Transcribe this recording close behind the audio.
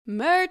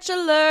Merch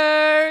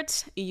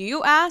alert!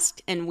 You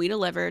asked and we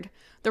delivered.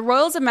 The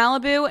Royals of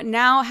Malibu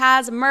now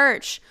has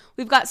merch.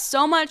 We've got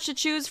so much to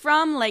choose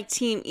from, like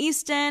Team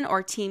Easton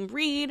or Team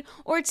Reed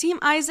or Team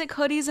Isaac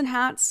hoodies and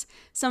hats.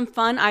 Some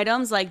fun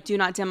items like Do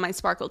Not Dim My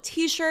Sparkle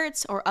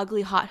t-shirts or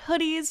Ugly Hot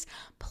hoodies,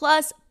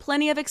 plus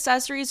plenty of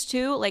accessories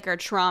too, like our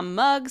Trom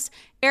mugs,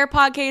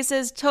 AirPod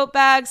cases, tote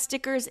bags,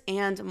 stickers,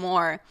 and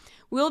more.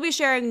 We'll be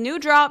sharing new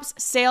drops,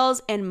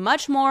 sales, and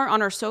much more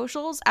on our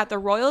socials at The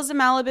Royals of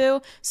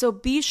Malibu, so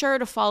be sure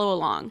to follow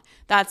along.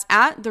 That's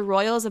at The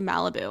Royals of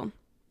Malibu.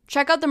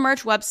 Check out the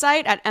merch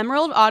website at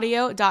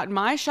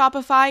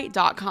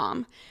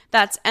emeraldaudio.myshopify.com.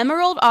 That's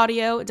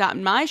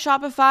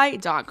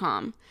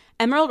emeraldaudio.myshopify.com.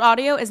 Emerald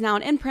Audio is now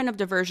an imprint of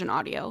Diversion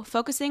Audio,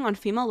 focusing on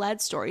female-led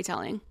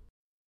storytelling.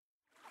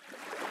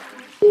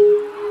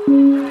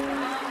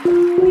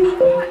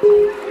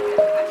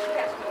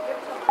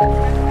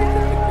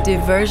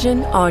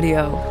 Diversion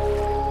Audio.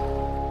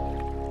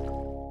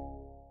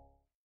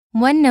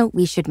 One note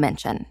we should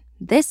mention.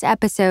 This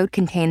episode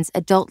contains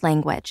adult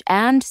language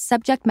and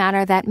subject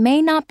matter that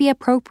may not be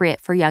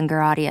appropriate for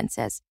younger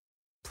audiences.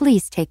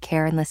 Please take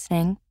care in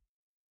listening.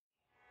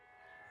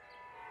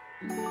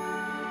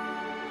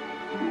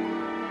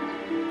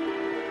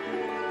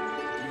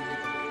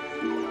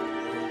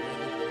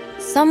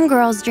 Some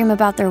girls dream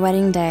about their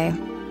wedding day.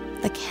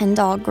 The Ken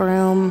doll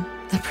groom,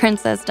 the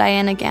Princess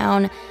Diana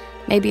gown,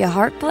 maybe a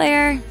harp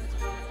player?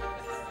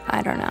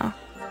 I don't know.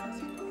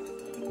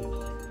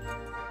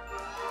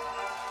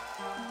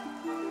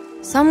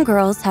 Some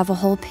girls have a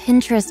whole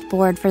Pinterest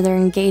board for their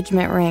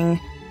engagement ring.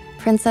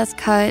 Princess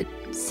cut,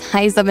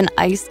 size of an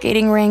ice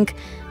skating rink,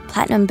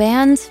 platinum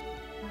band,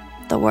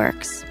 the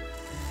works.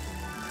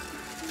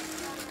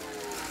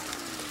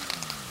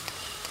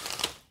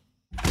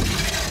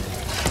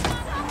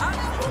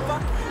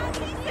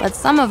 But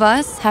some of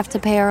us have to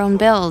pay our own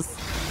bills.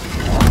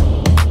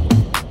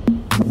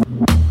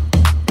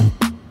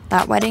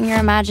 That wedding you're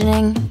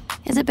imagining,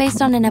 is it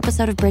based on an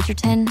episode of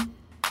Bridgerton?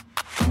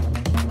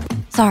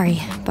 Sorry,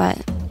 but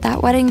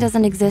that wedding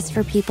doesn't exist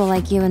for people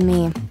like you and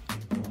me.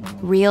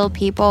 Real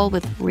people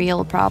with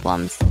real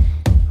problems.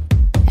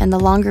 And the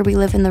longer we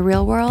live in the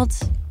real world,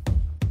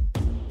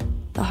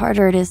 the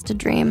harder it is to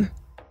dream.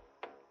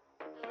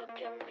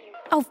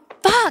 Oh,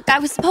 fuck! I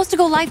was supposed to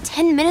go live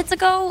 10 minutes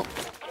ago?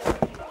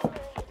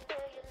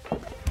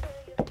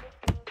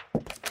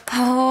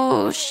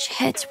 Oh,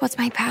 shit. What's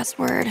my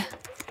password?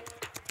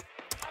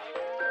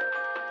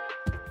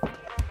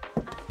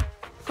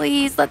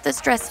 Please let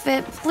this dress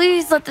fit.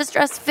 Please let this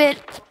dress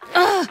fit.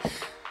 Ugh.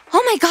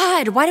 Oh my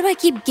God, why do I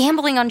keep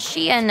gambling on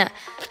Shein?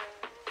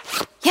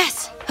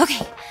 Yes,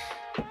 okay.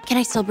 Can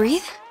I still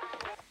breathe?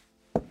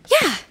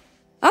 Yeah,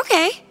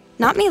 okay.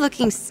 Not me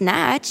looking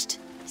snatched.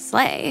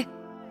 Slay.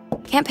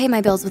 Can't pay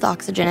my bills with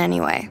oxygen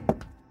anyway.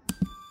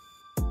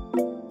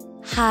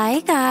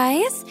 Hi,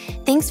 guys.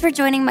 Thanks for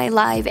joining my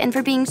live and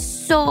for being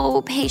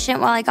so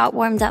patient while I got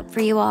warmed up for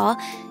you all.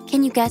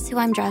 Can you guess who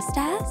I'm dressed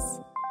as?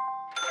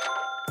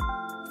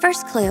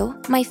 First clue,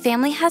 my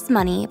family has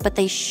money, but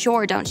they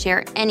sure don't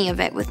share any of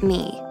it with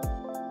me.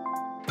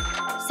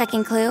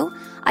 Second clue,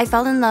 I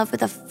fell in love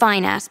with a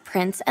fine-ass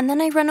prince, and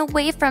then I run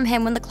away from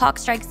him when the clock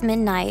strikes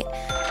midnight.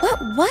 What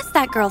was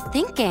that girl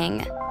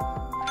thinking?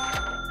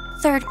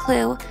 Third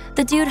clue,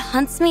 the dude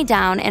hunts me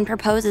down and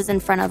proposes in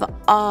front of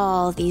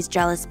all these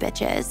jealous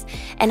bitches,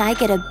 and I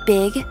get a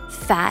big,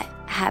 fat,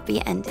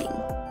 happy ending.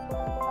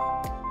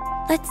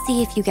 Let's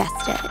see if you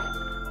guessed it.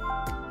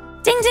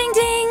 Ding, ding,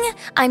 ding!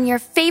 I'm your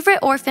favorite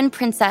orphan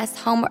princess,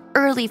 home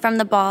early from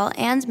the ball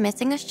and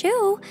missing a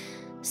shoe.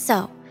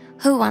 So,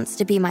 who wants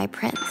to be my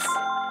prince?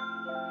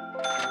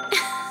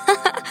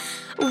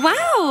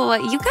 Wow,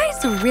 you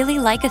guys really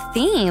like a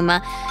theme.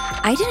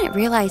 I didn't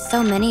realize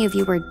so many of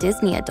you were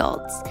Disney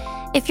adults.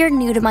 If you're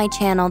new to my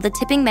channel, the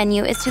tipping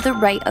menu is to the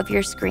right of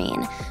your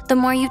screen. The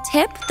more you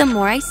tip, the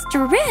more I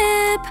strip.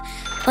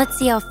 Let's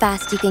see how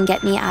fast you can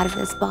get me out of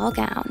this ball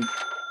gown.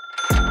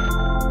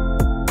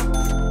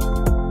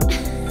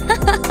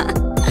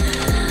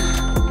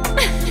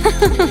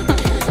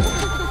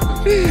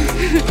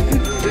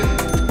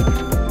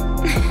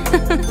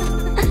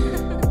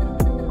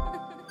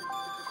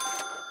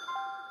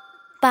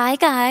 Bye,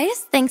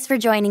 guys. Thanks for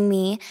joining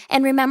me.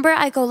 And remember,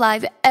 I go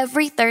live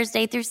every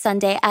Thursday through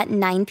Sunday at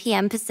 9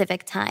 p.m.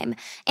 Pacific time.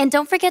 And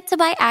don't forget to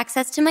buy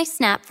access to my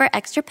Snap for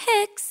extra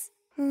pics.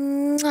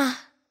 Mwah.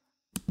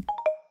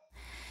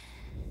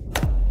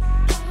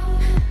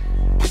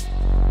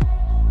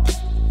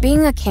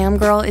 Being a cam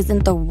girl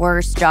isn't the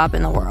worst job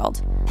in the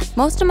world.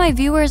 Most of my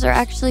viewers are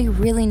actually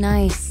really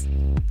nice.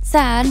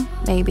 Sad,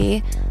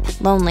 maybe.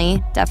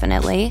 Lonely,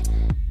 definitely.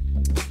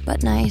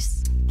 But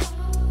nice.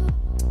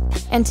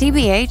 And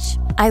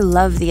TBH, I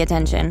love the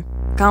attention.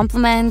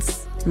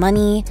 Compliments,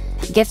 money,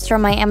 gifts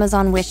from my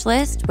Amazon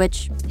wishlist,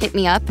 which hit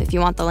me up if you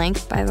want the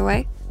link, by the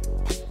way.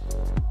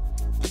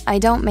 I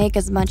don't make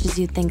as much as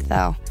you'd think,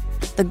 though.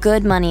 The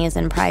good money is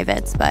in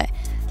privates, but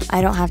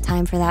I don't have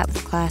time for that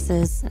with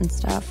classes and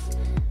stuff.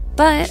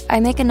 But I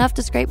make enough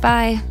to scrape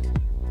by.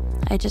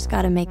 I just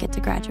gotta make it to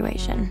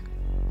graduation.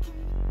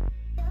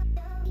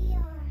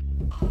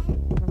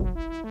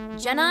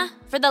 Jenna,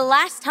 for the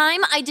last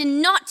time, I did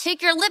not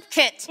take your lip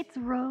kit. It's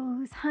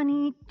Rose,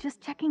 honey. Just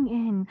checking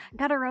in.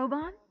 Got a robe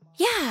on?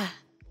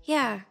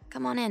 Yeah,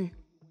 come on in.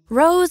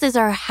 Rose is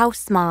our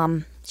house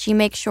mom. She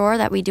makes sure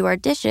that we do our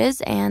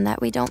dishes and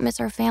that we don't miss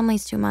our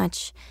families too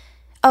much.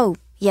 Oh,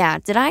 yeah,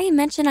 did I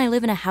mention I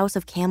live in a house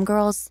of cam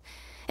girls?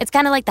 It's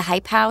kind of like the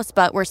Hype House,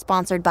 but we're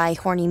sponsored by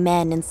horny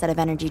men instead of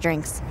energy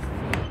drinks.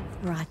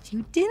 Brought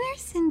you dinner,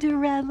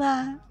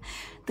 Cinderella.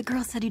 The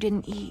girl said you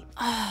didn't eat.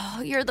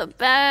 Oh, you're the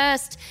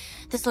best.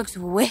 This looks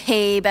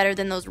way better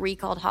than those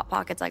recalled Hot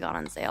Pockets I got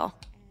on sale.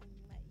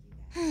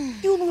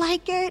 You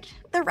like it?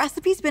 The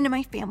recipe's been in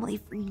my family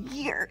for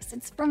years.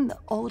 It's from the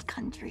old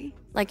country.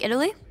 Like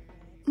Italy?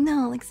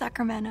 No, like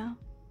Sacramento.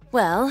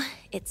 Well,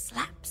 it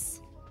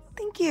slaps.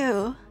 Thank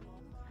you.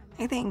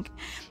 I think.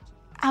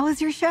 How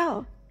was your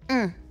show?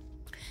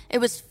 It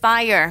was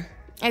fire.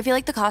 I feel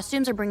like the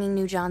costumes are bringing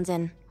new Johns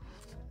in.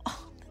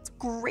 Oh, that's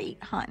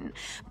great, hun.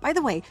 By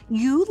the way,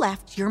 you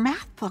left your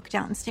math book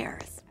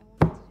downstairs.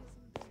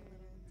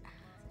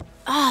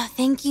 Oh,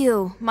 thank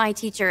you.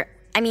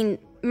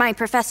 My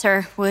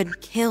professor would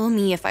kill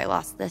me if I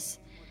lost this.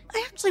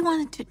 I actually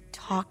wanted to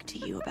talk to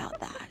you about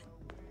that.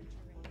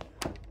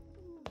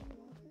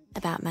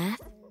 About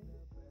math?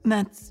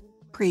 That's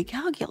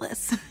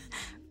pre-calculus,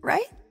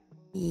 right?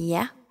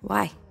 Yeah,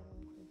 why?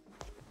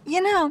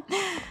 You know,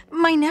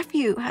 my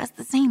nephew has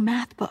the same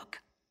math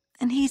book,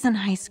 and he's in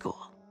high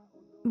school.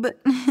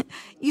 But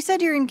you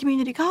said you're in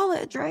community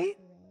college, right?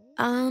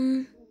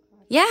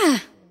 Yeah.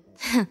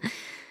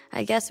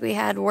 I guess we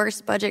had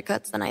worse budget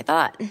cuts than I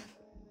thought.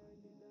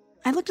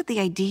 I looked at the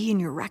ID in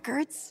your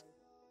records.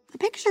 The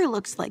picture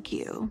looks like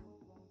you.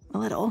 A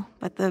little,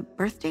 but the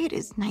birth date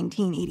is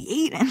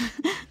 1988, and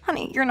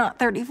honey, you're not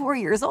 34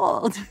 years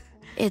old.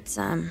 It's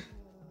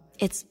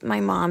my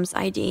mom's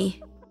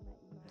ID.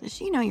 Does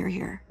she know you're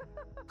here?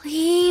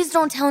 Please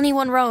don't tell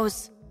anyone,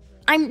 Rose.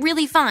 I'm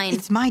really fine.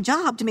 It's my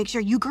job to make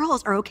sure you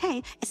girls are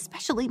okay,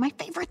 especially my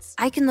favorites.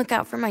 I can look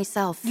out for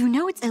myself. You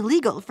know it's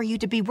illegal for you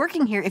to be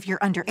working here if you're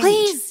underage.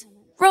 Please,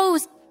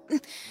 Rose,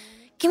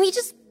 can we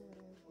just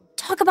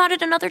talk about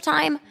it another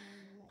time?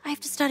 I have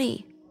to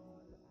study.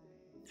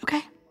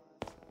 Okay.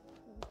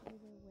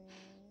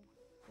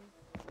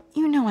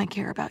 You know I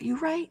care about you,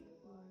 right?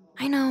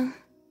 I know.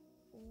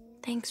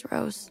 Thanks,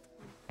 Rose.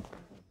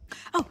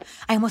 Oh,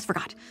 I almost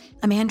forgot.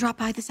 A man dropped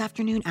by this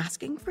afternoon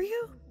asking for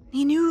you.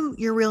 He knew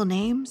your real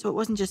name, so it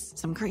wasn't just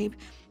some creep.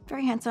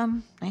 Very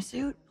handsome, nice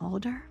suit,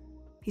 older.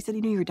 He said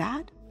he knew your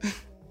dad?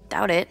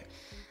 Doubt it.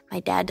 My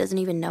dad doesn't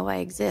even know I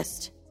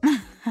exist.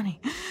 Honey,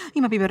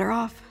 you might be better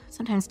off.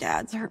 Sometimes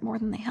dads hurt more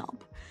than they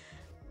help.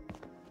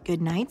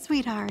 Good night,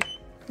 sweetheart.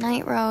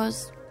 Night,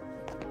 Rose.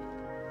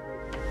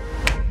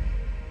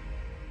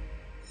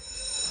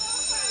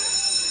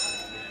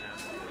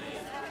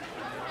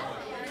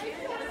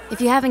 If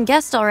you haven't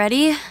guessed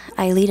already,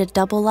 I lead a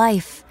double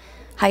life.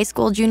 High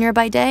school junior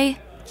by day,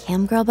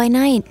 cam girl by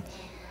night.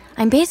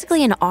 I'm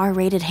basically an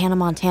R-rated Hannah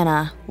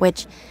Montana,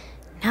 which,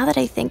 now that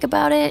I think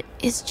about it,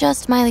 is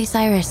just Miley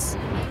Cyrus.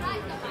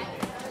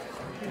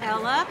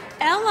 Ella!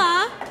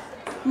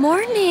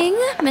 Morning,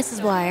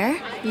 Mrs.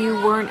 Wire. You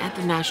weren't at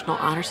the National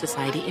Honor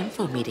Society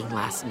info meeting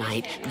last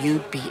night.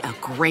 You'd be a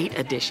great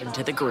addition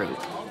to the group.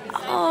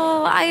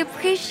 Oh, I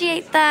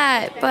appreciate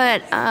that,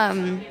 but,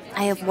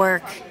 I have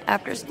work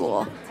after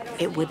school.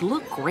 It would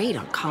look great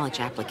on college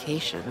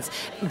applications.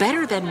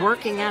 Better than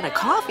working at a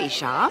coffee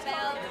shop.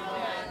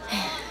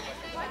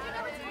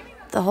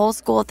 The whole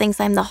school thinks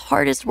I'm the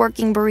hardest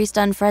working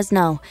barista in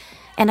Fresno.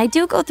 And I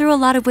do go through a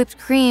lot of whipped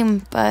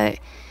cream, but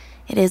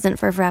it isn't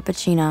for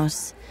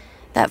frappuccinos.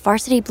 That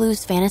Varsity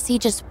Blues fantasy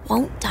just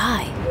won't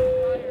die.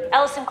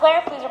 Ella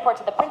Sinclair, please report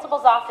to the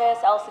principal's office.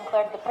 Ella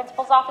Sinclair to the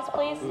principal's office,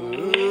 please.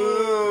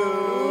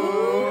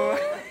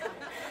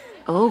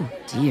 Oh,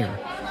 dear.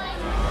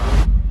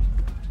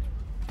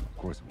 Of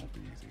course it won't be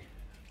easy,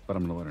 but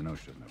I'm gonna let her know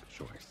she doesn't have a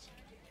choice.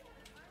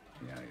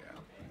 Yeah.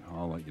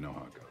 I'll let you know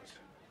how it goes.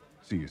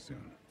 See you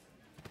soon.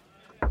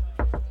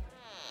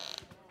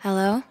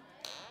 Hello?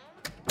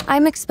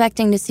 I'm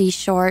expecting to see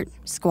short,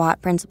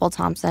 squat Principal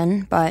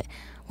Thompson, but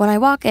when I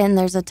walk in,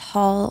 there's a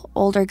tall,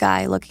 older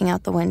guy looking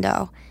out the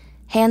window,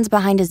 hands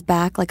behind his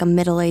back like a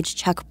middle-aged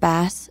Chuck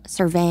Bass,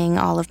 surveying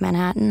all of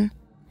Manhattan.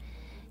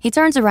 He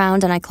turns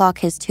around and I clock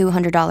his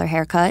 $200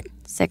 haircut,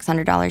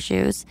 $600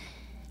 shoes.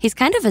 He's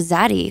kind of a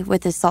zaddy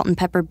with his salt and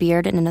pepper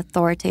beard and an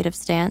authoritative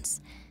stance.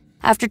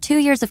 After 2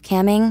 years of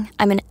camming,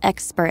 I'm an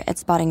expert at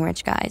spotting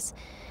rich guys.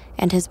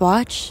 And his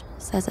watch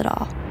says it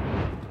all.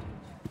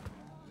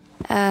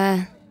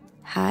 Hi?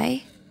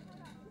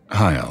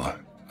 Hi, Ella.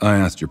 I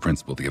asked your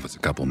principal to give us a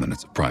couple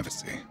minutes of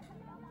privacy.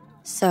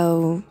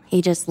 So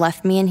he just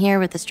left me in here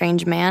with a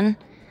strange man?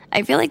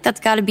 I feel like that's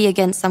gotta be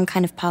against some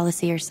kind of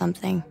policy or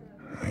something.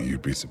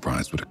 You'd be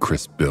surprised what a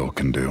crisp bill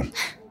can do.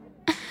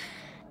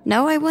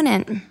 No, I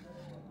wouldn't.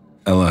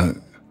 Ella,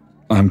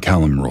 I'm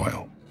Callum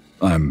Royal.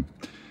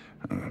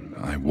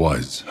 I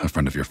was a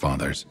friend of your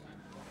father's.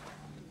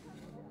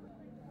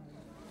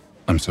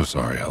 I'm so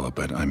sorry, Ella,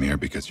 but I'm here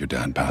because your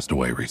dad passed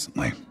away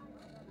recently.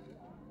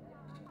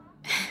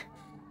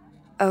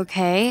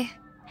 Okay.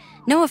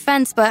 No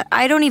offense, but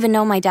I don't even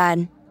know my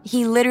dad.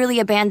 He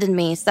literally abandoned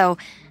me, so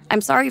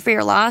I'm sorry for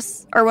your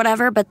loss or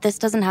whatever, but this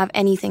doesn't have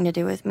anything to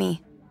do with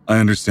me. I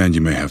understand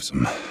you may have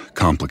some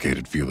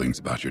complicated feelings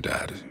about your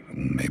dad.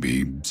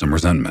 Maybe some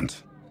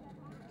resentment.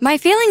 My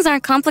feelings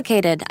aren't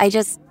complicated. I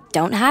just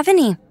don't have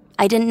any.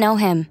 I didn't know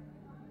him.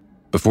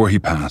 Before he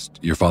passed,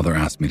 your father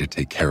asked me to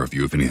take care of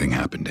you if anything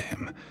happened to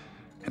him.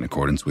 In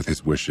accordance with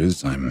his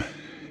wishes, I'm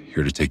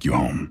here to take you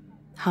home.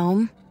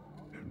 Home?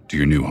 To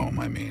your new home,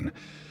 I mean.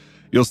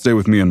 You'll stay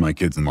with me and my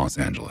kids in Los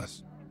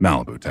Angeles.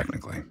 Malibu,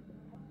 technically.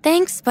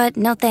 Thanks, but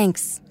no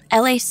thanks.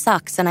 LA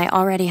sucks and I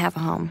already have a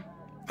home.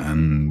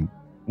 And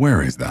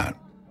where is that?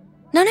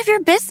 None of your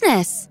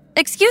business.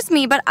 Excuse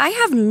me, but I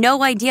have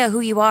no idea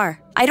who you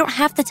are. I don't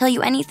have to tell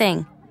you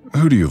anything.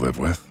 Who do you live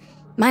with?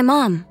 My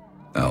mom.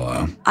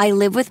 Ella. I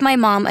live with my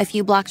mom a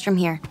few blocks from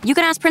here. You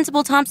can ask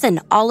Principal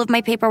Thompson. All of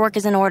my paperwork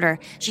is in order.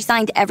 She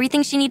signed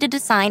everything she needed to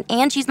sign,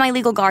 and she's my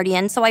legal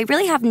guardian, so I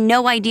really have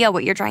no idea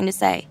what you're trying to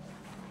say.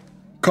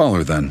 Call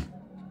her then.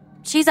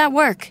 She's at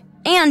work,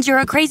 and you're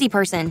a crazy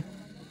person.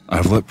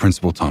 I've let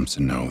Principal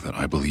Thompson know that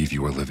I believe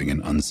you are living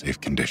in unsafe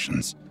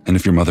conditions. And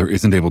if your mother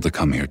isn't able to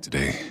come here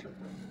today,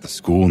 the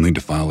school will need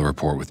to file a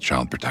report with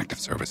Child Protective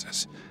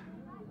Services.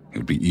 It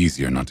would be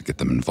easier not to get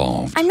them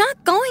involved. I'm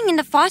not going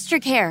into foster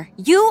care.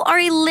 You are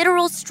a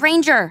literal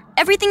stranger.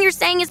 Everything you're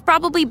saying is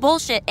probably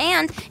bullshit.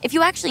 And if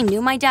you actually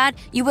knew my dad,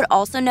 you would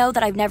also know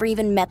that I've never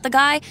even met the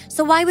guy.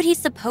 So why would he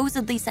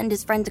supposedly send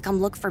his friend to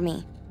come look for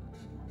me?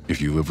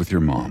 If you live with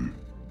your mom,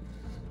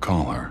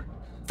 call her.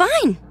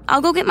 Fine.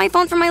 I'll go get my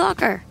phone from my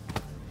locker.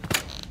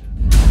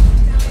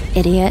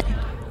 Idiot.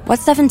 What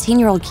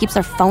 17-year-old keeps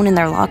their phone in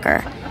their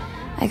locker?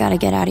 I gotta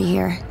get out of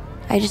here.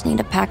 I just need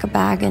to pack a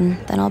bag and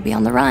then I'll be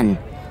on the run.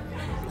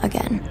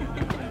 Again.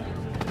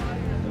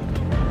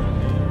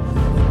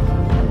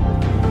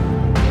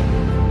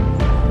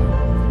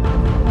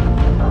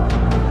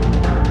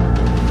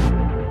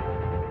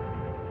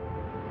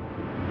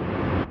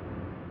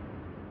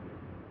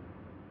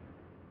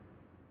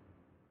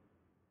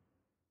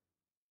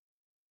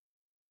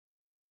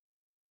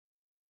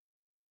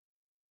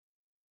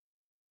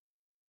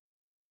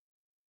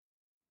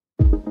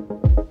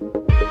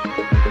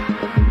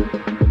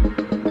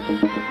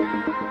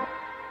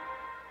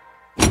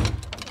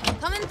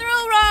 Coming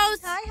through,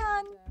 Rose! Hi,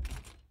 hon.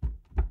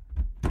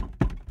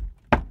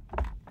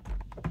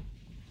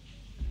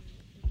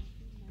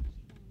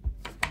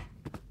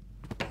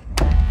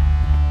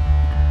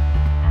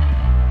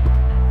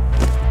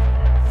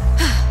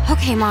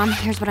 Okay, Mom,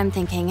 here's what I'm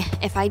thinking.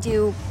 If I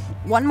do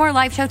one more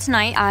live show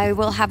tonight, I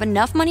will have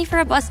enough money for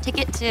a bus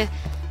ticket to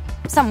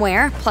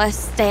somewhere, plus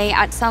stay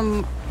at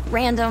some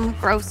random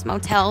gross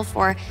motel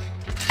for,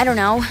 I don't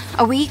know,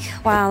 a week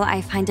while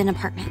I find an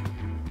apartment.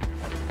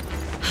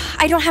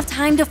 I don't have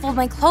time to fold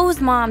my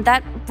clothes, Mom.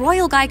 That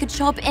royal guy could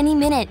show up any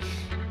minute.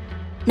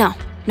 No,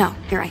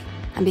 you're right.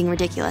 I'm being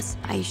ridiculous.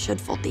 I should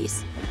fold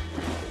these.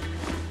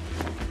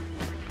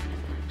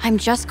 I'm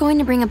just going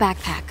to bring a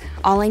backpack.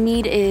 All I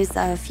need is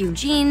a few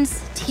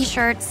jeans,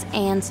 t-shirts,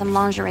 and some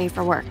lingerie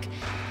for work.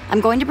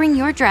 I'm going to bring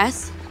your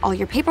dress, all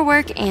your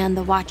paperwork, and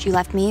the watch you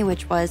left me,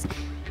 which was,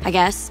 I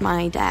guess,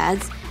 my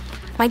dad's.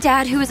 My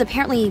dad, who is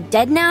apparently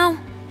dead now?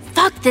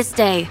 Fuck this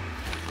day.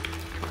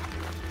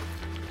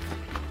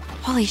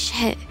 Holy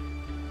shit.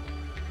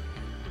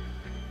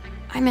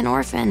 I'm an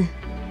orphan.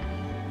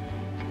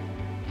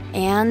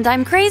 And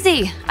I'm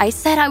crazy. I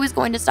said I was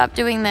going to stop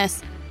doing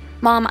this.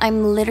 Mom,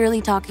 I'm literally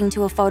talking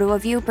to a photo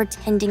of you,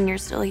 pretending you're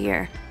still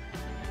here.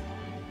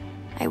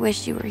 I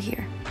wish you were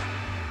here.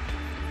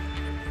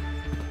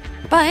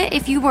 But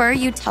if you were,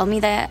 you'd tell me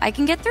that I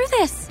can get through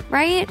this,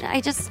 right?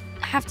 I just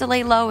have to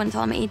lay low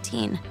until I'm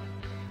 18.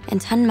 In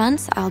 10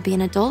 months, I'll be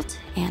an adult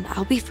and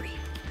I'll be free.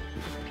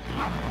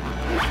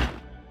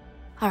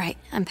 All right,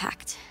 I'm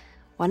packed.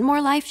 One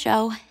more live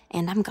show,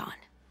 and I'm gone.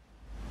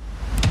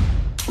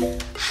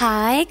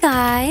 Hi,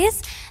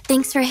 guys.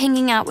 Thanks for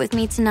hanging out with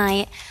me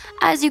tonight.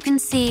 As you can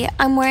see,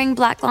 I'm wearing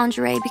black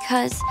lingerie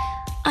because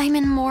I'm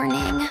in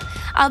mourning.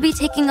 I'll be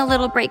taking a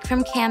little break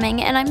from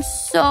camming, and I'm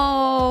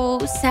so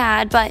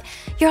sad, but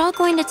you're all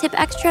going to tip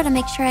extra to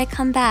make sure I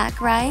come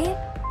back, right?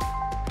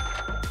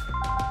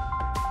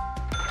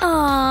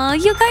 Aw,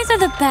 you guys are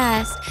the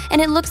best. And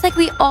it looks like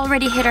we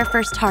already hit our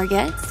first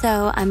target,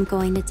 so I'm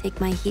going to take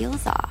my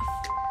heels off.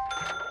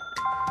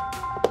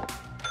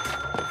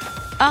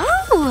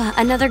 Oh,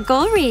 another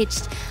goal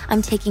reached.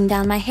 I'm taking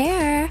down my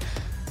hair.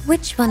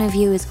 Which one of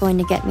you is going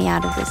to get me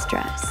out of this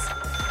dress?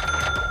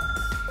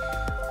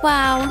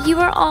 Wow, you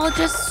are all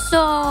just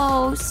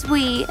so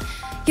sweet.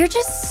 You're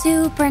just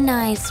super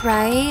nice,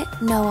 right?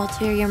 No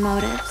ulterior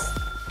motives.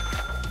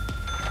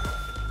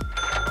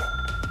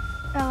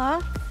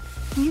 Ella,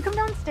 can you come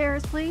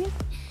downstairs, please?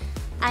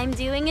 I'm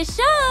doing a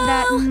show.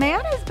 That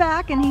man is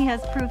back and he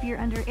has proof you're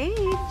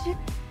underage.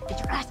 Get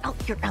your ass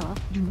out here, Ella.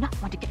 You do not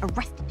want to get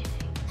arrested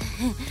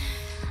today.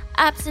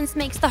 Absence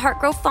makes the heart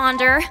grow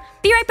fonder.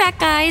 Be right back,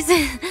 guys.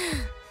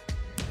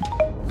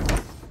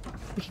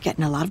 We could get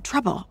in a lot of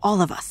trouble,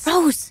 all of us.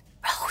 Rose,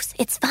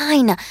 it's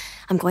fine.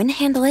 I'm going to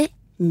handle it.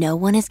 No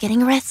one is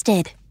getting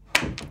arrested.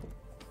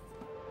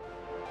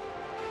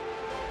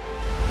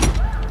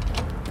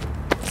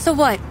 So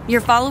what? You're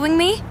following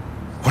me?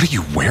 What are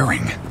you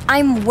wearing?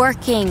 I'm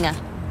working.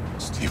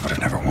 Steve would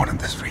have never wanted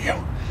this for you.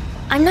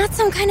 I'm not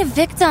some kind of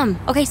victim.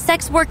 Okay,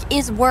 sex work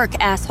is work,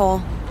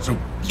 asshole. So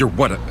you're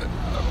what, a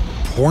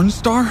porn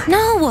star?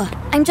 No,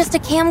 I'm just a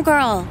cam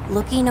girl.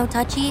 Looky, no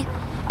touchy.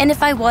 And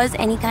if I was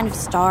any kind of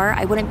star,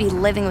 I wouldn't be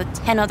living with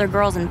 10 other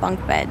girls in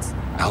bunk beds.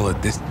 Ella,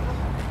 this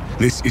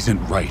isn't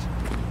right.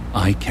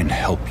 I can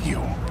help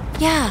you.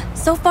 Yeah,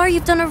 so far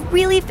you've done a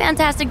really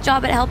fantastic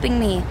job at helping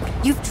me.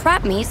 You've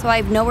trapped me so I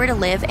have nowhere to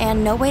live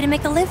and no way to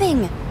make a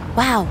living.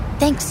 Wow,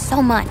 thanks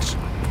so much.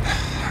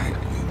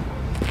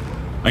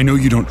 I know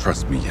you don't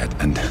trust me yet,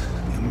 and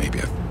maybe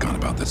I've gone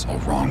about this all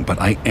wrong, but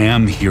I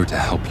am here to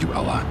help you,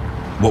 Ella.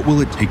 What will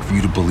it take for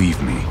you to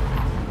believe me?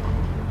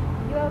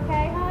 You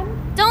okay,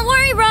 hon? Don't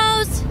worry,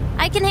 Rose.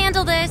 I can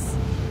handle this.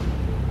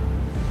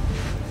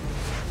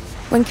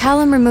 When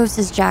Callum removes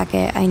his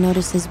jacket, I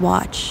notice his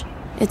watch.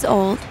 It's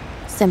old,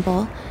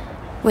 simple,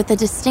 with a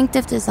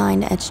distinctive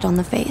design etched on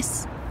the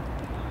face.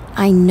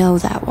 I know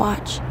that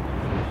watch.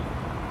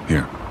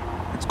 Here,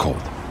 it's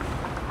cold.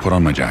 Put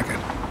on my jacket.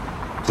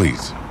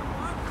 Please.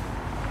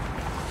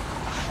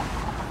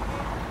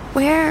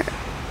 Where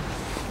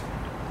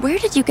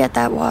did you get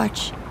that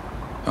watch?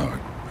 Oh,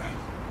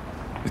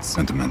 it's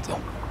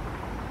sentimental.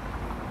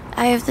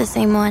 I have the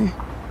same one.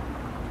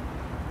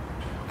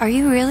 Are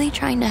you really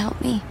trying to help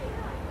me?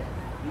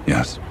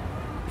 Yes.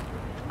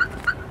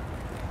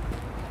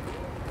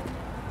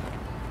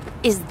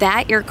 Is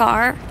that your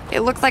car?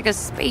 It looks like a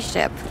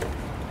spaceship.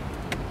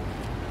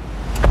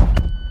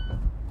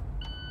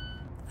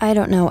 I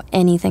don't know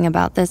anything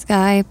about this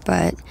guy,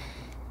 but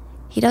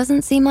he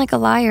doesn't seem like a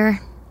liar.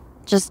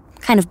 Just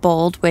kind of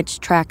bold, which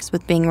tracks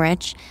with being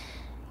rich.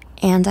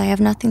 And I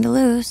have nothing to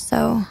lose,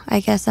 so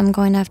I guess I'm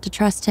going to have to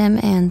trust him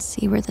and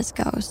see where this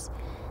goes.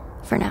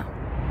 For now.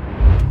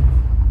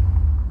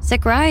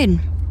 Sick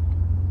ride.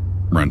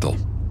 Rental.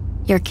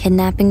 You're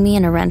kidnapping me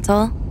in a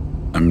rental?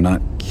 I'm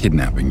not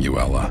kidnapping you,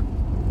 Ella.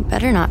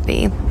 Better not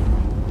be.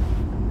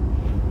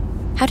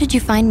 How did you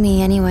find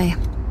me anyway?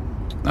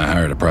 I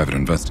hired a private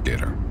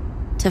investigator.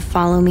 To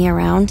follow me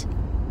around?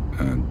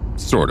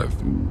 Sort of.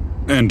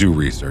 And do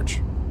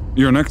research.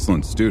 You're an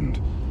excellent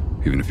student,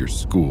 even if your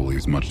school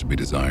leaves much to be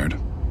desired.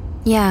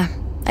 Yeah,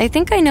 I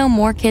think I know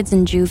more kids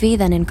in juvie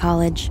than in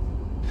college.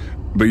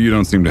 But you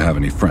don't seem to have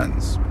any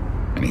friends.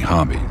 Any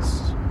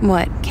hobbies.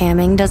 What,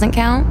 camming doesn't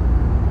count?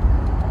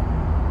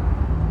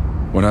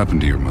 What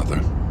happened to your mother?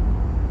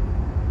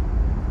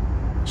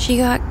 She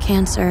got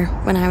cancer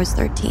when I was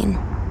 13.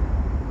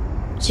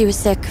 She was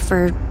sick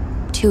for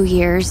 2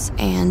 years,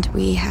 and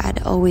we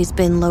had always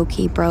been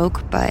low-key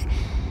broke, but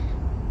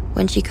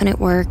when she couldn't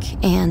work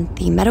and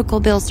the medical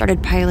bills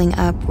started piling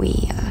up,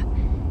 we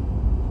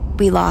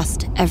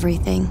lost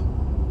everything.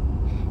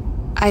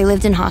 I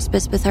lived in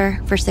hospice with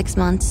her for 6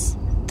 months.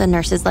 The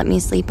nurses let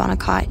me sleep on a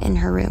cot in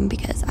her room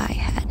because I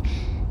had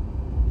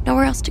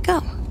nowhere else to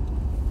go.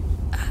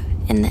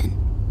 And then...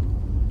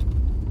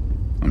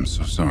 I'm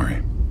so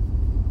sorry.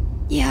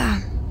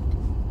 Yeah,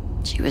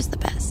 she was the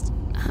best.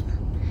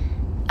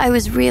 I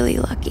was really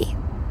lucky.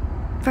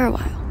 For a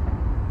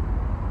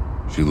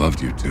while. She loved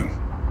you, too.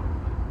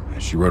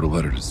 She wrote a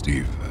letter to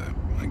Steve,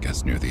 I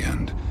guess near the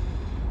end.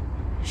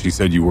 She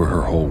said you were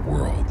her whole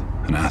world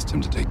and asked him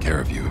to take care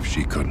of you if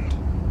she couldn't.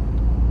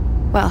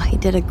 Well, he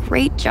did a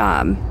great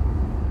job.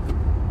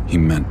 He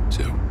meant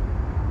to.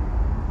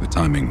 The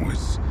timing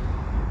was...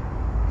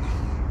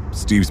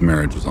 Steve's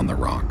marriage was on the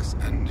rocks,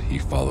 and he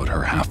followed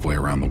her halfway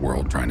around the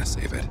world trying to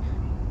save it.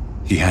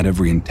 He had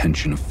every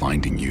intention of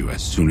finding you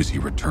as soon as he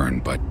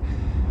returned, but...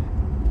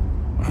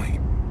 well,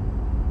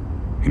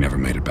 he never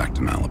made it back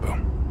to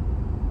Malibu.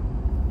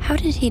 How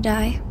did he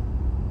die?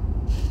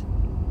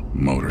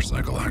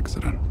 Motorcycle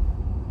accident.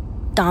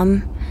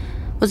 Dumb.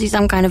 Was he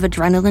some kind of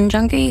adrenaline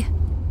junkie?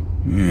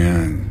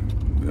 Yeah.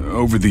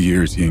 Over the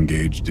years, he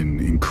engaged in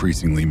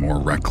increasingly more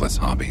reckless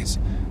hobbies.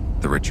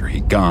 The richer he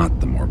got,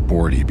 the more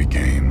bored he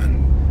became,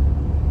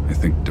 and I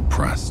think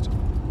depressed.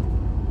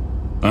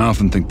 I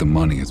often think the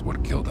money is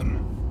what killed him.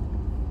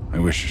 I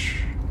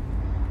wish...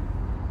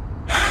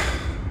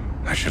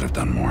 I should have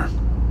done more.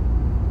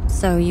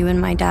 So you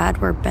and my dad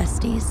were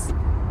besties?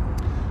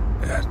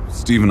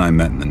 Steve and I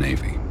met in the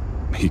Navy.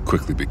 He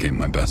quickly became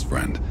my best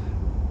friend.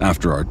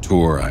 After our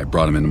tour, I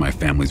brought him into my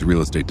family's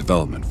real estate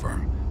development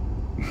firm.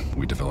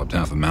 We developed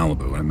half of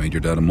Malibu, and it made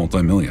your dad a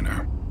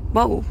multimillionaire.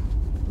 Whoa.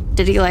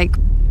 Did he,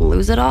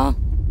 lose it all?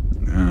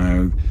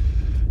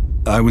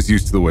 I was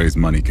used to the ways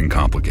money can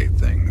complicate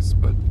things,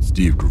 but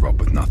Steve grew up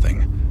with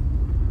nothing.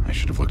 I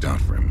should have looked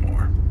out for him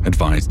more,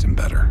 advised him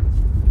better.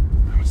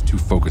 I was too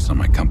focused on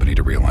my company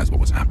to realize what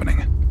was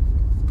happening.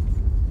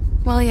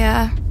 Well,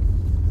 yeah.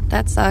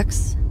 That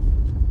sucks.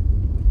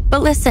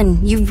 But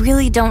listen, you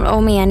really don't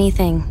owe me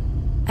anything.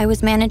 I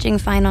was managing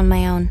fine on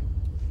my own.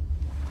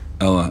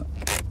 Ella,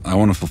 I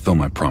want to fulfill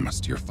my promise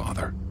to your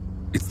father.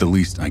 It's the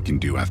least I can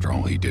do after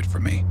all he did for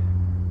me.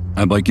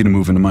 I'd like you to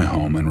move into my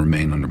home and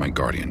remain under my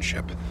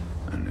guardianship.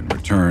 And in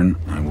return,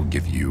 I will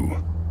give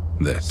you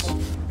this.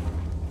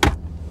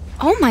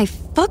 Oh my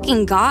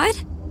fucking god!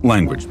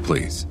 Language,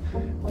 please.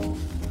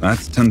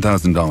 That's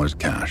 $10,000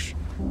 cash.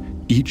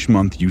 Each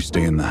month you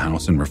stay in the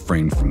house and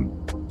refrain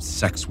from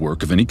sex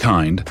work of any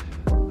kind,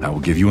 I will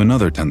give you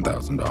another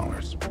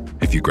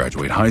 $10,000. If you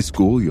graduate high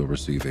school, you'll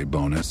receive a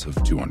bonus of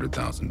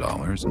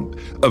 $200,000.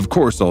 And of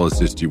course, I'll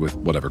assist you with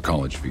whatever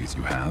college fees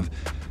you have.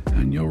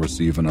 And you'll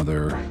receive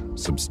another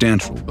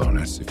substantial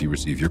bonus if you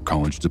receive your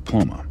college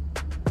diploma.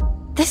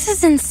 This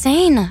is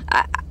insane.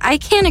 I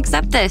can't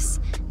accept this.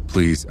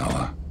 Please,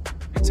 Ella.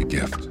 It's a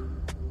gift.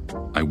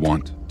 I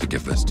want to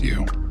give this to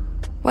you.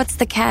 What's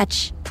the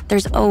catch?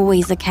 There's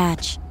always a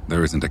catch.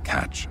 There isn't a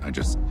catch. I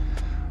just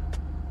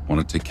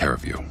want to take care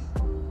of you.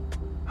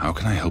 How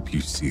can I help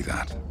you see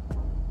that?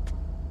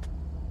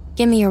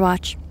 Give me your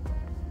watch.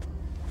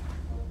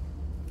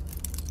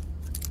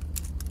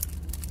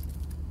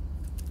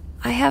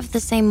 I have the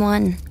same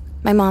one.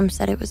 My mom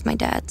said it was my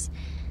dad's.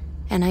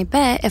 And I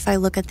bet if I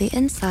look at the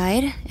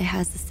inside, it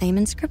has the same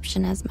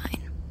inscription as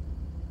mine.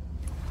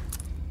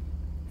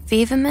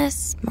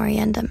 Vivamus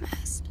moriendum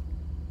est.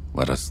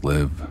 Let us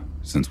live,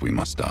 since we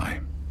must die.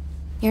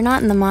 You're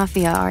not in the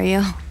mafia, are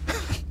you?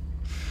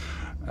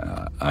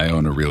 I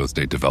own a real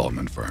estate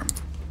development firm.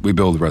 We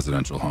build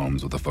residential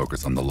homes with a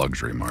focus on the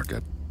luxury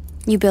market.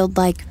 You build,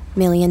 like, $1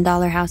 million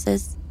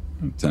houses?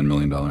 $10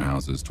 million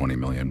houses, $20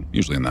 million,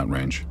 usually in that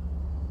range.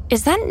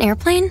 Is that an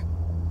airplane?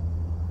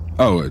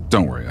 Oh,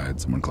 don't worry, I had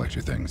someone collect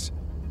your things.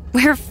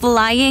 We're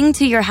flying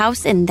to your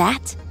house in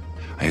that?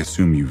 I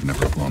assume you've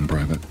never flown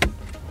private.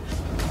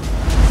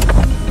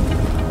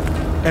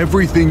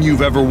 Everything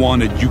you've ever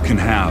wanted, you can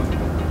have.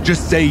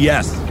 Just say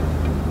yes.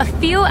 A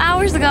few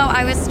hours ago,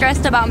 I was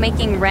stressed about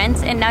making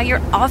rent, and now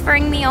you're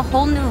offering me a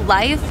whole new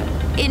life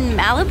in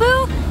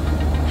Malibu?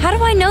 How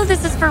do I know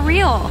this is for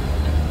real?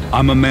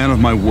 I'm a man of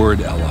my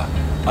word, Ella.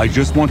 I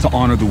just want to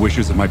honor the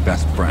wishes of my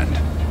best friend.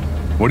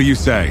 What do you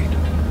say?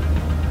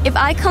 If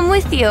I come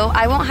with you,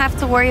 I won't have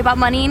to worry about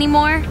money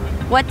anymore.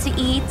 What to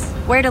eat,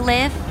 where to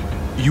live.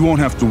 You won't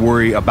have to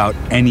worry about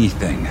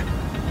anything.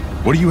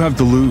 What do you have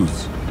to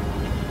lose?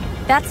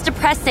 That's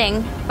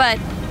depressing, but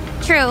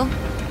true.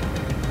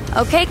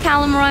 Okay,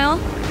 Callum Royal,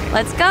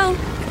 let's go.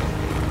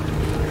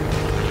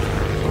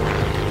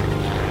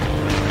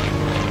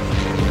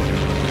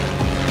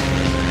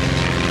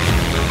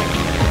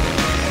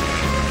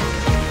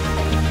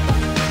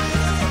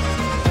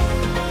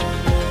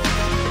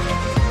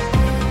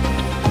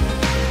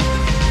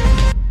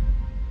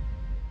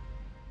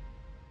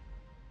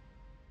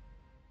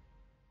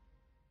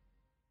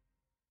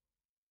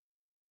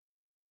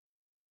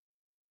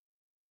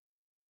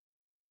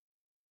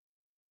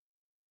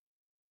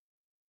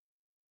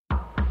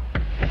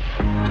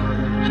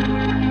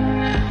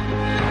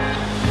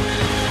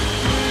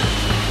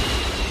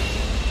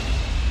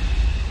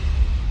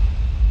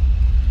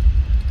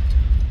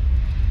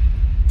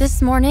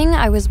 This morning,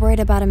 I was worried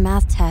about a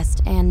math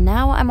test, and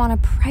now I'm on a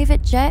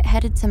private jet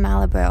headed to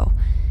Malibu.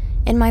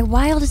 In my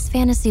wildest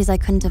fantasies, I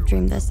couldn't have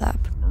dreamed this up.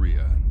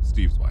 Maria,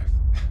 Steve's wife.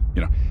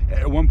 You know,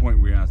 at one point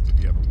we asked if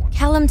he ever wanted...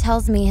 Callum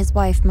tells me his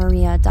wife,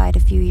 Maria, died a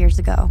few years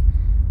ago.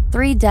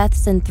 3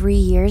 deaths in 3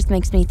 years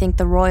makes me think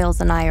the Royals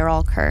and I are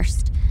all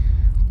cursed.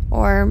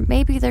 Or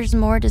maybe there's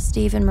more to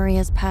Steve and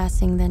Maria's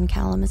passing than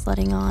Callum is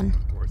letting on.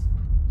 Of course,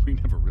 we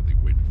never really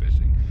went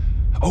fishing.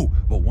 Oh,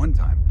 but one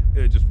time,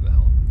 just for the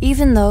hell of it.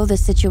 Even though the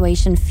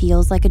situation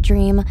feels like a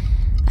dream,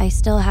 I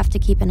still have to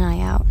keep an eye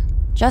out.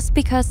 Just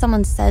because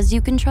someone says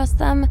you can trust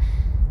them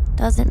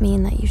doesn't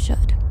mean that you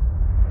should.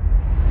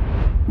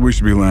 We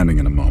should be landing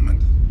in a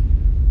moment.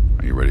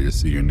 Are you ready to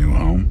see your new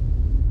home?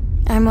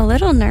 I'm a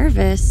little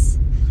nervous.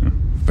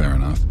 Fair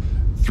enough.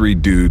 3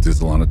 dudes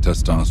is a lot of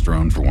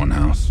testosterone for one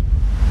house.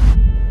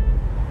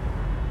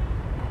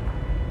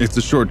 It's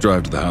a short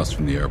drive to the house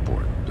from the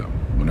airport.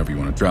 Whenever you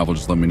want to travel,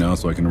 just let me know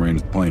so I can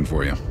arrange the plane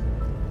for you.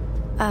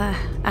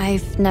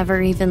 I've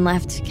never even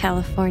left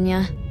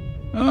California.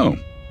 Oh,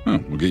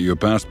 we'll get you a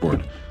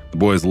passport. The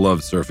boys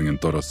love surfing in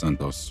Todos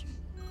Santos.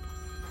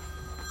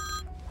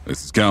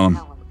 This is Callum.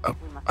 Oh,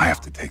 I have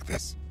to take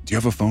this. Do you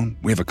have a phone?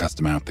 We have a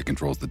custom app that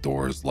controls the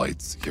doors,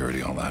 lights,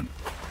 security, all that.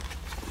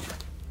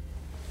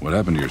 What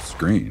happened to your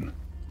screen?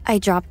 I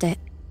dropped it.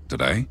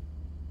 Today?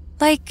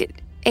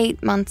 Like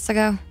 8 months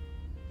ago.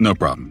 No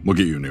problem. We'll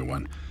get you a new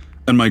one.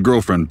 And my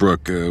girlfriend,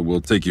 Brooke,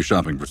 will take you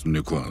shopping for some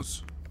new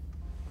clothes.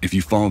 If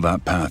you follow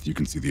that path, you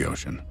can see the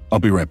ocean. I'll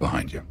be right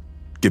behind you.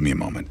 Give me a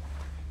moment.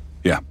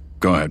 Yeah,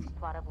 go ahead.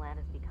 Plot of land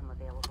has become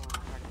available in the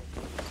heart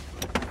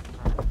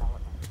of the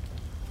development.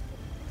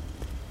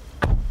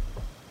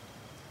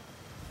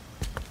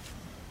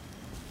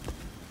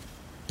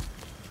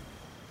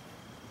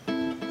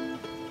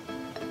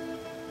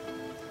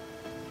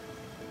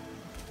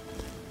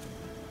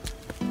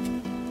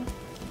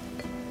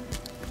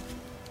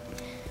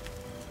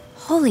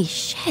 Holy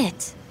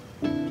shit.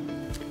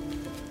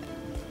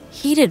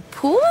 Heated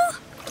pool?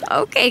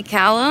 Okay,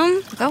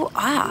 Callum, go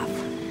off.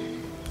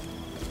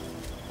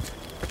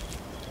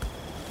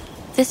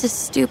 This is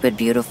stupid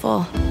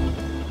beautiful.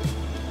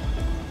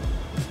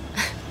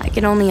 I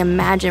can only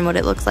imagine what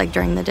it looks like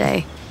during the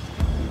day.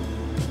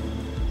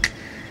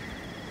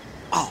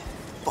 Oh,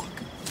 fuck.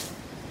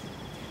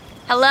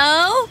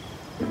 Hello?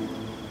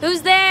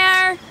 Who's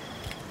there?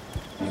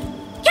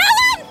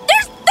 Callum!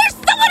 There's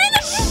someone in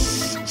the...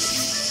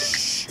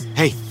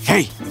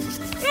 Hey!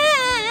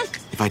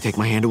 If I take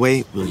my hand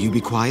away, will you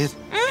be quiet?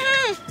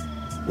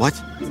 What?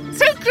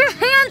 Take your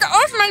hand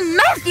off my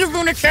mouth, you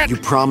lunatic! You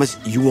promise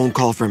you won't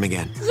call for him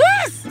again?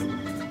 Yes!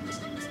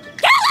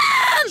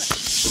 Callum!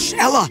 Shh,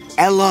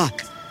 Ella!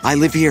 I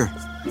live here.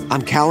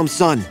 I'm Callum's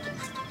son.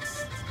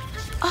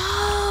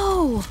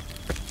 Oh.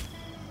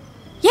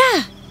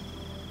 Yeah.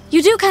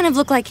 You do kind of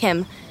look like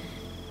him.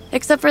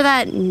 Except for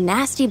that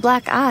nasty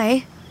black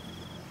eye.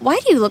 Why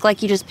do you look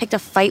like you just picked a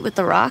fight with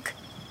the Rock?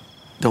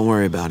 Don't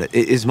worry about it.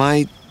 Is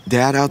my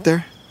dad out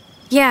there?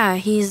 Yeah,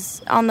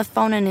 he's on the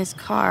phone in his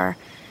car.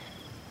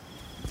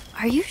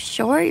 Are you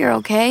sure you're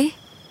okay?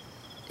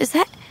 Is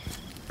that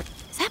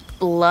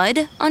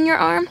blood on your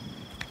arm?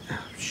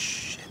 Oh,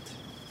 shit.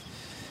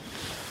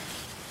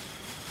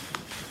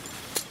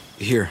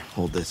 Here,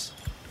 hold this.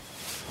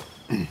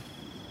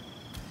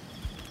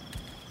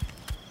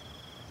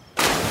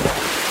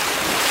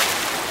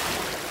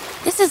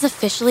 This is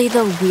officially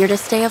the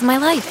weirdest day of my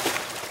life.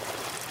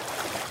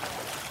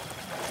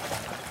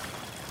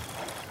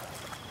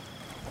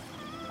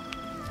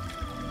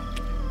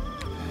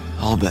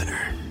 All better.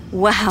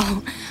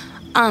 Wow.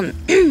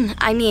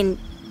 I mean,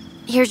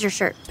 here's your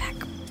shirt back.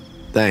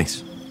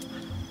 Thanks.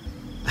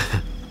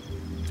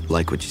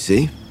 Like what you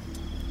see?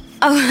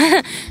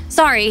 Oh,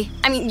 sorry.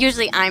 I mean,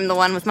 usually I'm the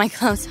one with my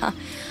clothes on.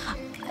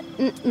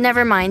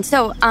 Never mind.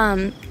 So,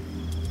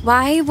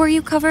 why were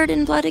you covered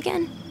in blood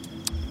again?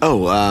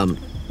 Oh,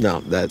 no,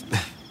 that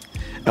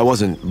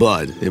wasn't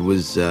blood. It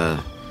was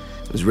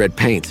red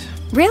paint.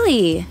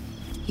 Really?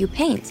 You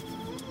paint?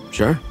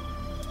 Sure.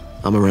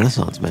 I'm a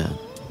Renaissance man.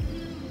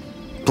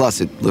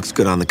 Plus, it looks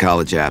good on the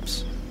college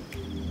apps.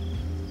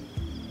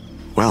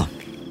 Well,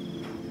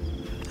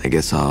 I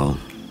guess I'll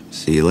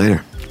see you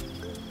later.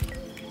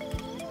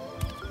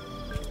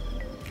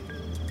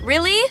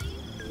 Really?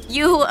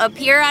 You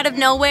appear out of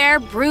nowhere,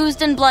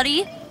 bruised and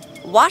bloody,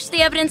 wash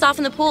the evidence off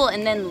in the pool,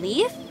 and then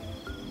leave?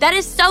 That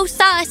is so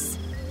sus.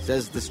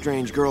 Says the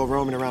strange girl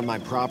roaming around my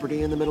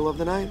property in the middle of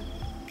the night.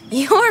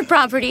 Your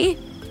property?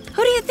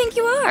 Who do you think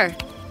you are?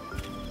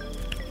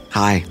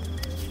 Hi,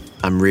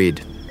 I'm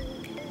Reed.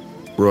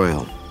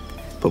 Royal.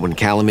 But when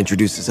Callum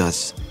introduces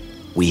us,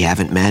 we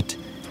haven't met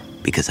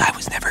because I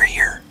was never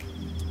here.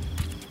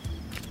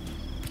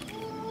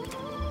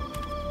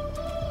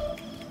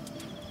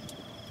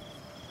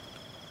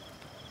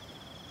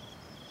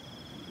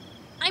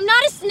 I'm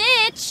not a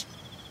snitch.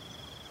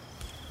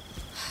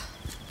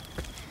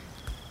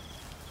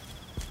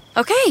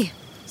 Okay,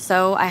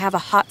 so I have a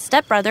hot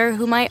stepbrother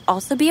who might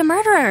also be a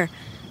murderer.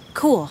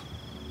 Cool.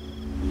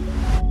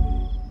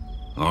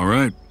 All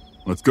right,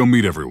 let's go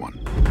meet everyone.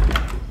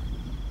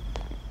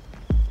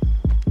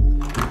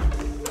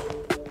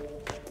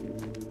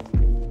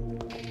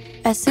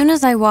 As soon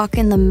as I walk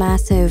in the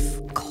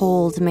massive,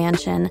 cold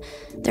mansion,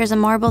 there's a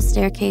marble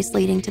staircase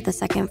leading to the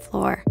second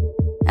floor.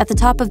 At the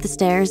top of the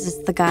stairs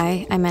is the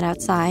guy I met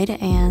outside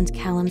and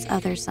Callum's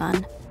other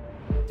son.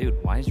 Dude,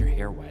 why is your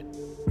hair wet?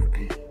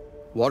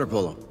 Water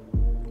polo.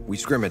 We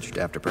scrimmaged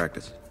after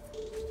practice.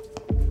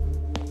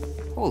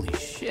 Holy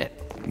shit.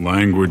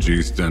 Language,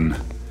 Easton.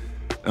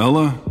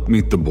 Ella,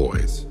 meet the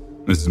boys.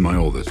 This is my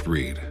oldest,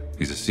 Reed.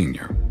 He's a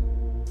senior.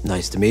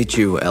 Nice to meet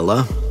you,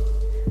 Ella.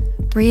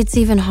 Reed's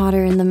even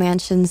hotter in the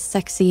mansion's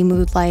sexy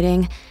mood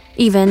lighting,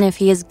 even if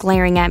he is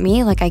glaring at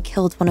me like I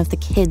killed one of the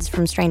kids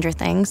from Stranger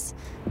Things.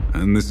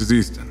 And this is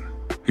Easton.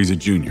 He's a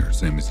junior,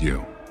 same as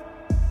you.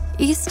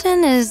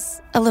 Easton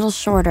is a little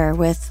shorter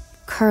with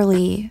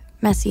curly,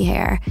 messy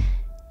hair.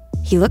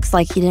 He looks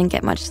like he didn't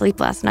get much sleep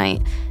last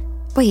night.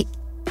 Wait,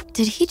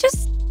 did he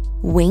just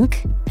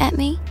wink at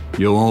me?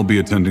 You'll all be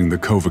attending the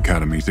Cove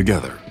Academy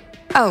together.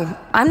 Oh,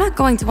 I'm not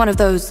going to one of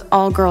those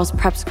all-girls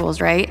prep schools,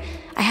 right?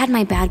 I had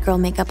my bad girl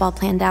makeup all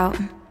planned out.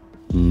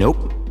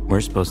 Nope. We're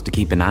supposed to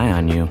keep an eye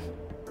on you.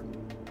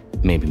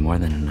 Maybe more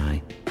than an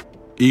eye.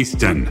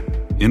 Easton,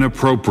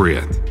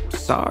 inappropriate.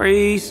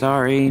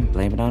 Sorry.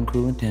 Blame it on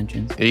cruel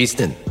intentions.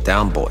 Easton,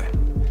 down boy.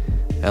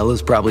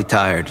 Ella's probably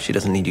tired. She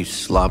doesn't need you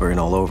slobbering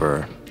all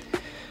over her.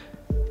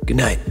 Good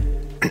night.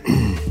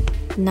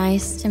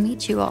 Nice to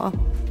meet you all.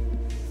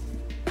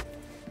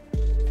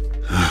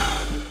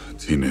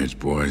 Teenage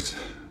boys.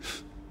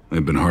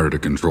 They've been harder to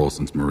control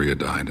since Maria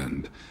died,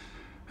 and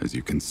as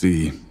you can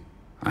see,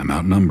 I'm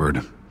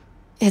outnumbered.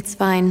 It's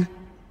fine.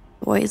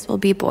 Boys will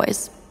be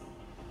boys.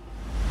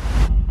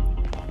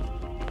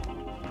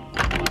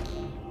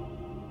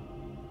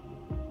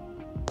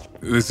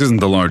 This isn't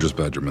the largest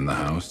bedroom in the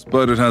house,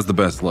 but it has the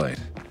best light.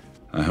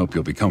 I hope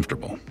you'll be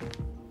comfortable.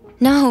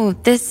 No,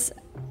 this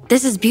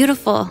is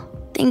beautiful.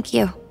 Thank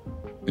you.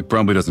 It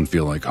probably doesn't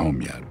feel like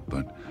home yet,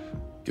 but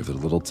give it a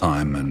little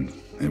time and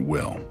it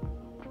will.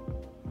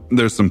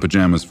 There's some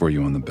pajamas for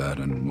you on the bed,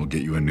 and we'll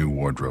get you a new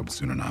wardrobe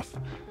soon enough.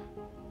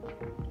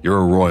 You're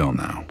a royal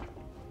now.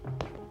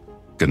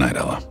 Good night,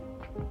 Ella.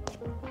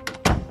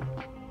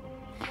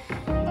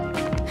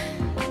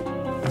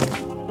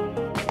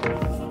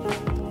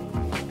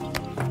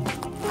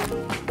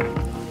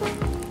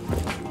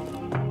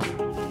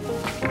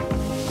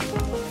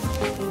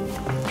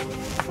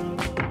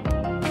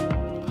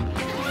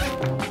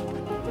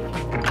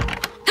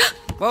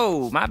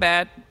 Whoa, my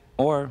bad.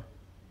 Or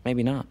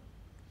maybe not.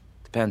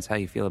 Depends how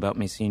you feel about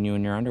me seeing you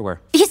in your underwear.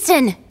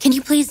 Easton, can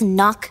you please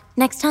knock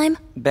next time?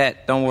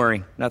 Bet, don't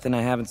worry. Nothing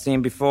I haven't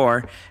seen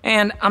before.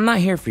 And I'm not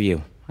here for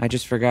you. I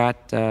just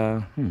forgot,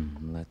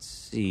 let's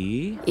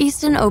see.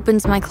 Easton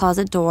opens my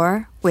closet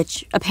door,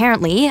 which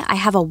apparently I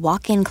have a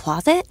walk-in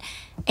closet,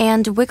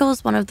 and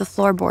wiggles one of the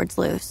floorboards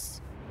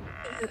loose.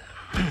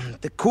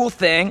 The cool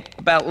thing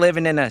about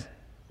living in a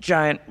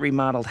giant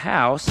remodeled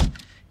house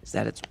is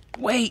that it's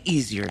way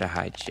easier to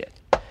hide shit.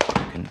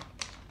 You can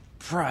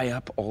pry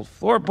up old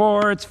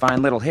floorboards,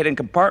 find little hidden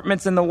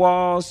compartments in the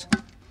walls.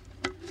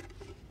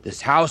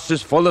 This house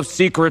is full of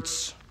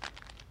secrets.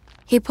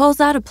 He pulls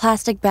out a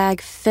plastic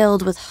bag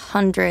filled with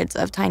hundreds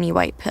of tiny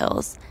white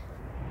pills.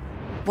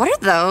 What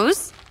are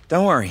those?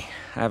 Don't worry,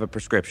 I have a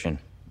prescription.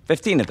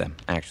 15 of them,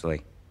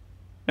 actually.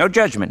 No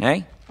judgment,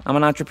 eh? I'm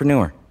an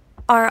entrepreneur.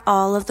 Are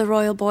all of the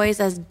royal boys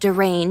as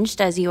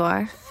deranged as you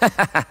are?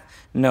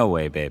 No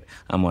way, babe.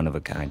 I'm one of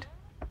a kind.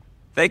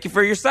 Thank you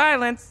for your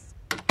silence.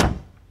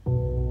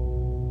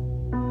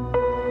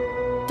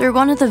 Through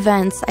one of the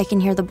vents, I can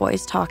hear the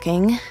boys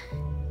talking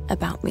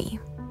about me.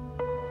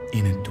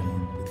 In a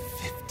dorm with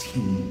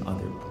 15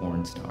 other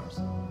porn stars.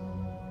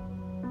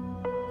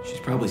 She's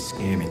probably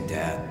scamming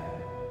Dad.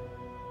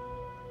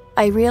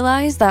 I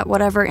realize that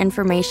whatever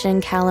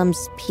information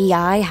Callum's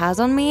PI has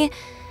on me,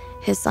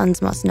 his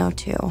sons must know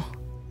too.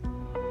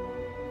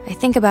 I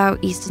think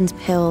about Easton's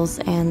pills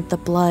and the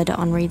blood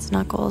on Reed's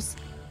knuckles.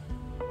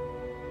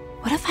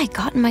 What have I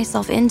gotten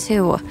myself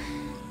into?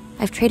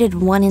 I've traded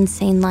one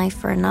insane life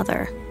for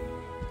another.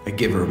 I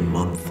give her a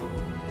month.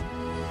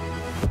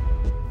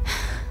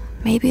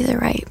 Maybe they're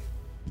right.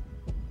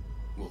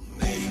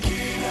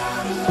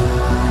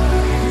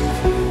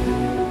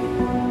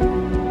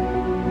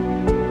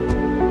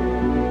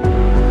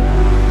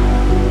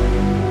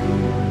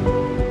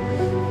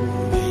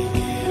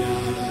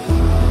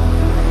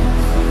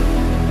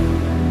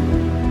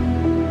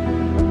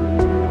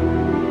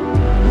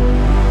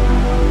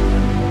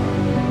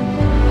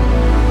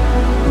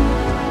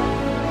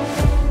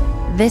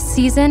 This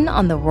season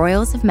on The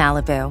Royals of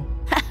Malibu.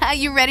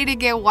 You ready to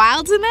get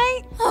wild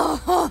tonight?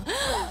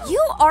 You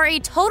are a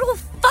total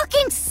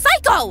fucking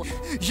psycho!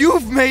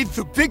 You've made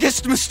the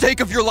biggest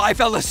mistake of your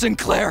life, Ella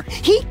Sinclair.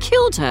 He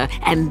killed her,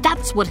 and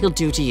that's what he'll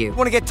do to you.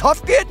 Want to get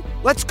tough, kid?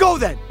 Let's go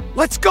then.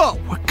 Let's go.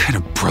 What kind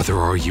of brother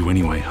are you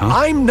anyway, huh?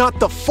 I'm not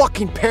the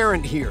fucking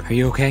parent here. Are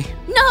you okay?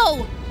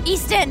 No!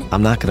 Easton!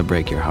 I'm not gonna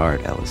break your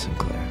heart, Ella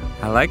Sinclair.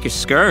 I like your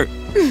skirt.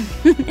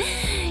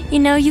 You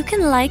know, you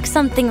can like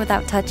something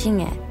without touching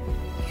it.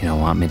 You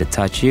don't want me to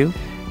touch you?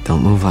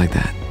 Don't move like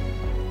that.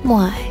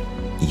 Why?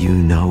 You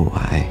know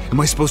why. Am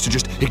I supposed to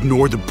just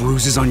ignore the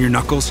bruises on your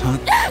knuckles, huh?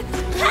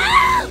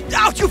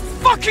 Out, you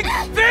fucking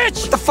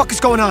bitch! What the fuck is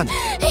going on?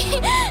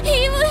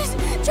 He was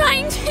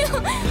trying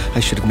to...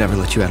 I should have never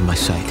let you out of my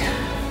sight.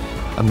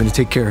 I'm gonna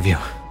take care of you.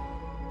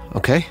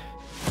 Okay?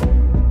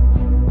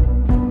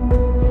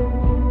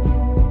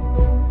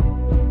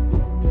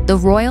 The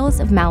Royals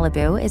of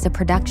Malibu is a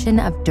production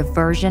of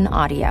Diversion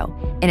Audio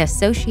in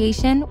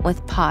association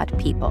with Pod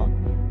People,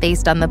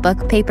 based on the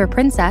book Paper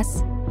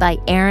Princess by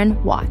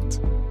Aaron Watt.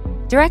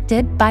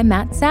 Directed by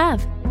Matt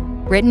Sav.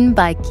 Written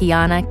by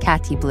Kiana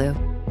Catiblu.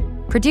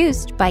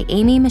 Produced by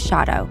Amy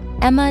Machado,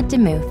 Emma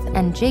DeMuth,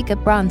 and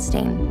Jacob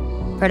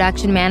Bronstein.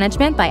 Production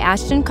management by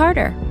Ashton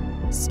Carter.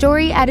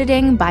 Story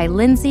editing by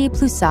Lindsay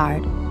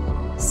Ploussard.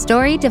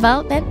 Story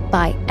development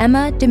by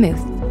Emma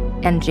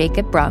DeMuth and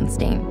Jacob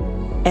Bronstein.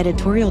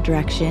 Editorial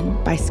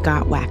direction by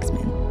Scott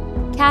Waxman.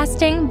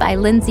 Casting by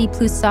Lindsay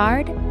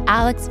Ploussard,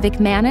 Alex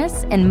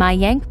Vickmanis, and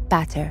Mayank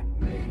Batter.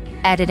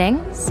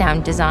 Editing,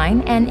 sound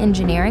design, and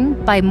engineering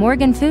by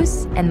Morgan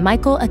Foose and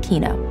Michael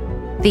Aquino.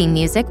 Theme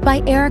music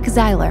by Eric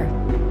Zeiler.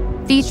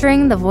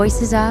 Featuring the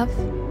voices of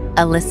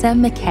Alyssa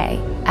McKay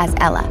as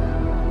Ella,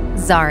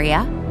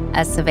 Zaria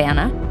as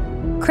Savannah,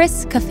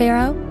 Chris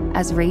Cafaro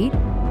as Reed,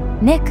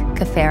 Nick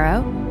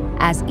Cafaro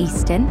as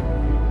Easton,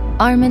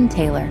 Armin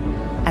Taylor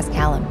as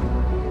Callum,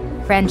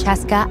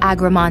 Francesca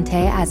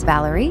Agramonte as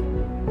Valerie,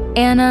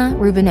 Anna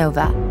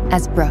Rubinova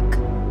as Brooke,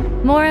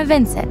 Maura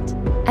Vincent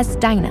as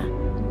Dinah,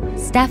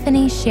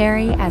 Stephanie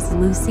Sherry as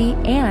Lucy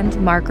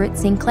and Margaret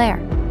Sinclair,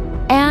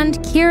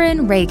 and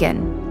Kieran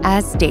Reagan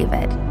as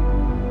David.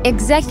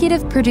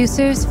 Executive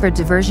producers for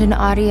Diversion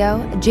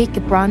Audio,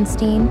 Jacob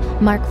Bronstein,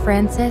 Mark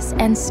Francis,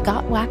 and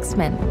Scott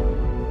Waxman.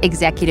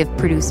 Executive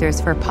producers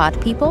for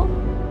Pod People,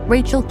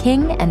 Rachel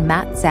King and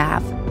Matt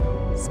Zav.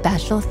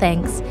 Special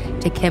thanks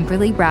to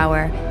Kimberly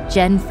Brower,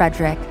 Jen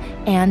Frederick,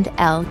 and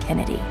Elle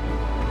Kennedy.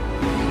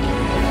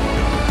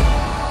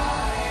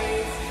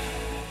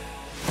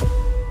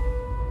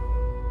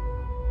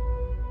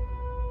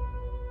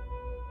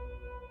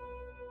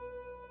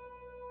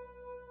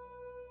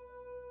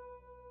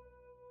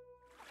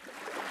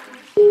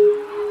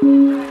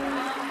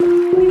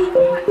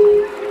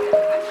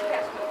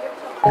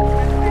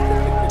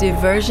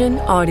 Diversion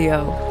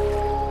Audio.